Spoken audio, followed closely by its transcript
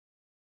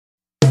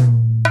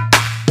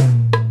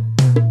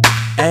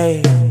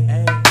Ayy,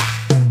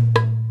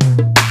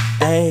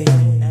 ayy,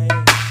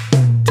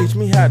 teach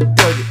me how to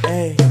Dougie,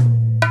 ayy.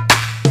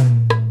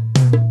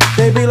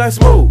 They be like,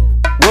 Smooth,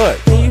 what?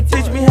 Can you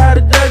teach me how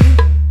to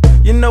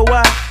Dougie? You know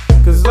why?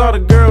 Cause all the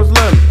girls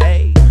love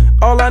me.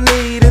 All I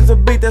need is a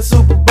beat that's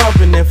super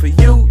bumpin', and for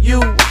you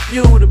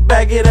to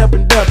back it up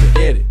and dump it.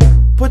 Get it?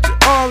 Put your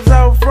arms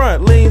out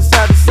front, lean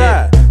side to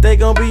side. They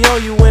gon' be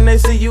on you when they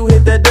see you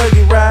hit that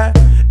Dougie ride.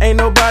 Ain't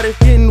nobody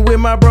getting with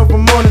my bro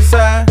from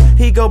Morningside.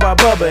 He go by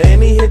Bubba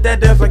and he hit that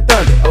dance like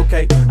thunder.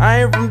 Okay,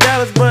 I ain't from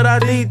Dallas, but I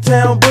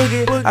D-Town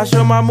boogie. I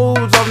show my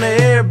moves on to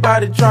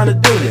everybody tryna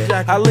do me.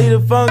 I lead the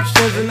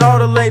functions and all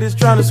the ladies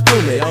tryna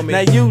screw me. Now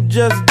you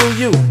just do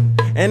you,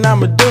 and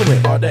I'ma do me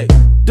all day.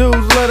 Dudes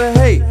love to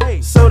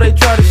hate, so they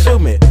try to shoot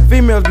me.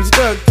 Females be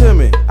stuck to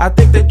me, I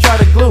think they try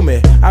to glue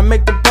me. I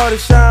make the party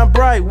shine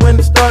bright when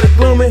it started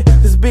gloomy.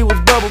 This beat was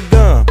bubble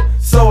gum,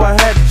 so I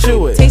had to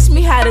chew it. Taste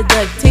me how to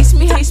Doug, taste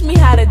me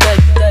how to Doug,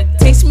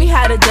 taste me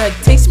how to Doug,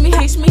 taste me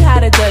how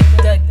to Doug.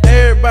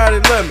 Everybody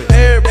love me,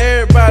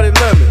 everybody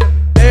love me,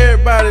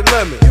 everybody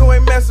love me. You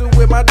ain't messing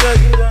with my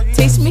Dougie.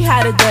 Taste me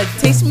how to Doug,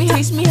 taste me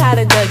how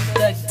to Doug,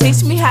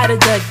 taste me how to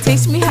Doug,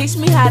 taste me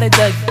how to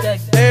Doug.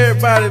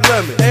 Everybody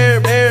love me,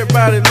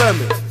 everybody love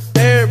me,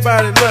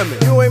 everybody love me.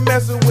 You ain't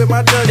messing with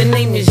my Dougie. The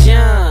name is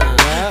John.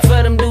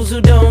 For them dudes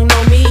who don't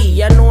know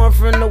me, I know I'm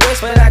from the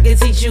West, but I can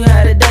teach you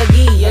how to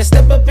Dougie. I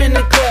step up in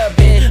the club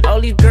and all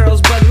these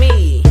girls bug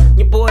me.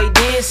 Your boy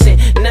dancing,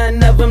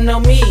 none of them know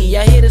me.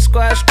 I hear the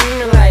squad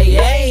screaming like,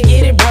 hey,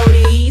 get it,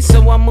 Brody.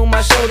 So I move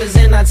my shoulders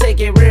and I take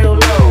it real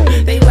low.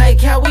 They like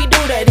how we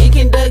do that, he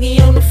can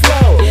Dougie on the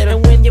floor.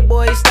 And when your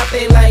boy stop,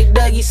 they like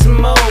Dougie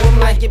some more. I'm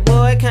like, your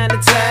boy kinda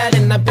tired,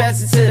 and I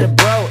pass it to the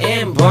bro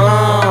and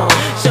boom.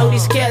 Show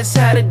these cats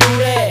how to do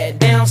that.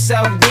 Down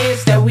south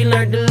dance that we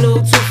learned a little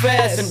too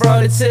fast and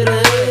brought it to the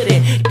hood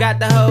and got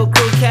the whole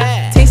crew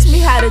cat. Taste me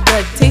how to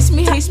Doug, taste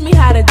me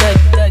how to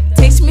Doug,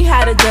 taste me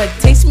how to Doug,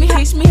 taste me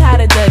how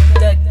to Doug.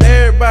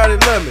 Everybody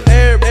love me,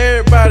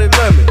 everybody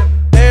love me,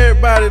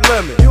 everybody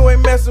love me. You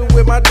ain't messing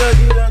with my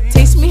Dougie.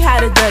 Taste me how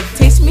to Doug,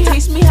 taste me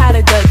how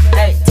to Doug,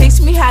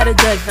 taste me how to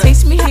Doug,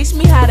 taste me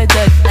how to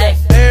Doug.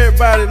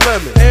 Everybody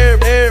love me,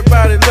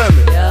 everybody love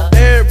me,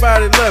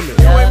 everybody love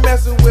me. You ain't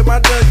messing with my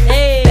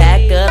Dougie.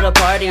 Back of the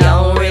party,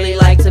 I don't really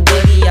like to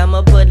boogie.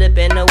 I'ma put up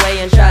in the way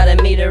and try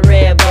to meet a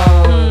red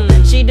bone.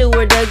 She do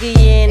her Dougie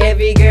and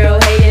every girl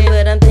hating,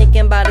 but I'm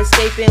thinking about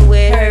escaping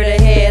with her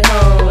to head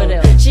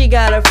home. She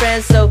got a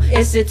friend, so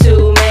it's a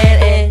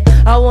two-man,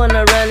 and I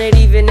wanna run it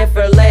even if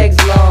her legs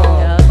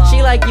long.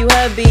 She like you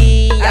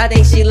hubby, I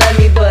think she love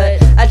me,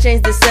 but I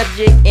changed the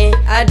subject and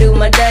I do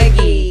my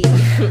Dougie.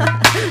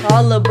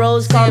 All the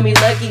bros call me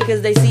lucky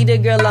cause they see the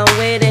girl I'm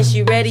with and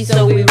she ready,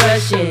 so we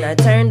rushin'. I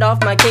turned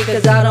off my kick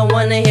cause I don't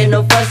wanna hear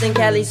no fussin'.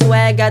 Cali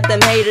swag got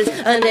them haters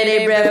under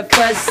their breath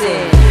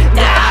cussin'.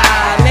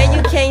 Nah, man,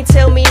 you can't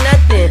tell me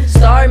nothing.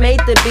 Star made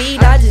the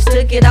beat, I just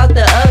took it out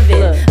the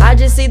oven. I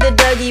just see the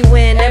Dougie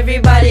when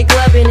everybody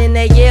clubbing and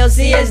they yell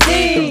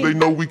CSD. They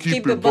know we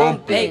keep it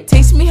bumpin'.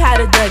 Taste me how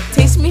to Doug,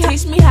 taste me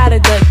how to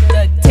Doug,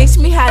 taste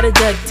me how to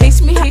Doug,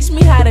 taste me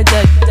how to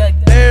Doug.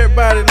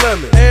 Everybody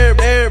love me,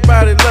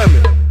 everybody love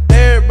me,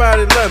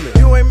 everybody love me.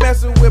 You ain't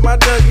messing with my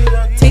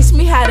Dougie. Taste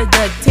me how to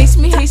Doug, taste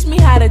me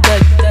how to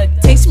Doug,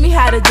 taste me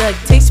how to Doug,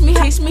 taste me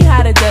how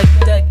to Doug.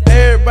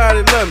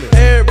 Everybody love me,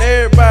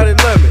 everybody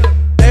love me,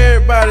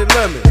 everybody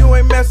love me. You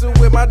ain't messing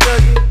with my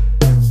Dougie.